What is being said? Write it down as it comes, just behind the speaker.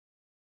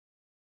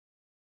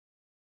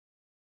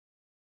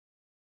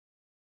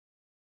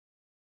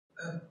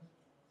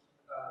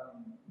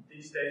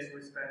These days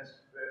we spend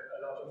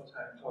a lot of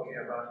time talking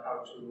about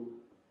how to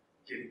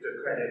give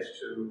the credit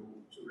to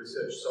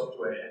research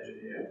software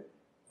engineer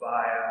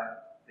via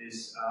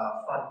this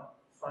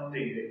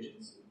funding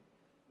agency.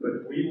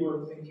 But we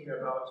were thinking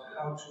about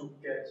how to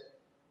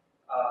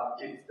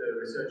give the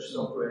research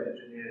software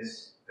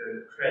engineers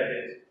the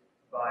credit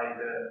by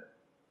the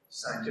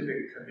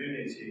scientific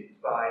community,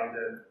 by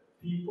the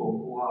people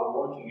who are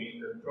working in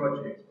the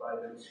project, by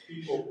those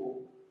people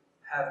who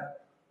have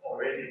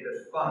already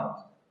the fund.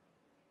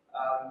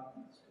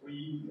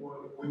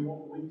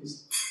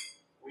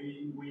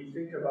 We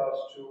think about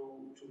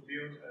to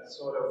build a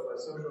sort of a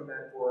social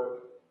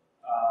network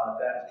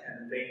that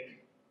can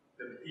link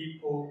the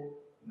people,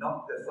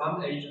 not the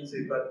fund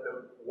agency, but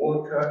the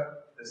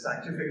worker, the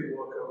scientific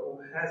worker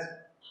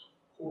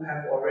who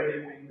have already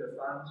won the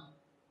fund,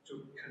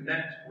 to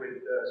connect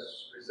with the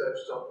research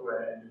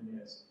software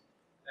engineers.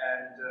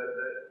 And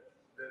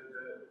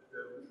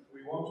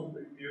we want to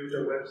build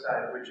a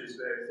website which is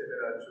very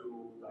similar to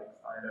like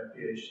find a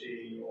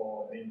PhD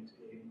or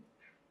LinkedIn,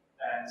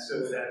 and so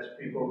that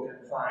people can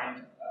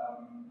find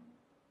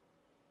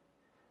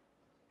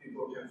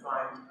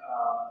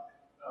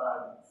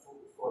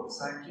for the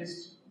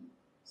scientists.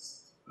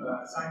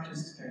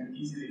 Scientists can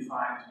easily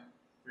find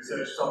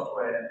research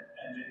software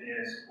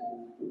engineers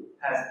who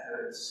has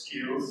the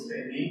skills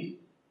they need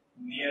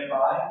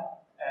nearby,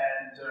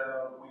 and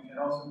we can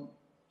also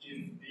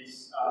give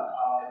these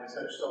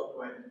research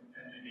software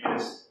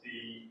engineers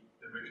the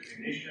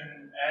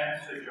recognition and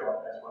the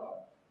job as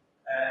well.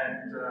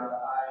 And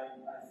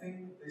I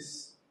think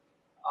this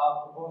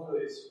proposal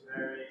is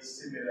very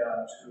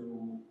similar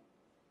to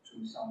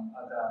some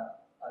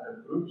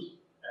other groups,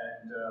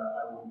 and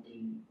I would be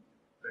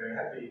very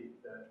happy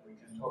that we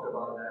can talk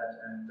about that,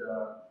 and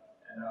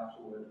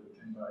afterward we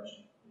can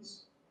merge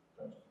this.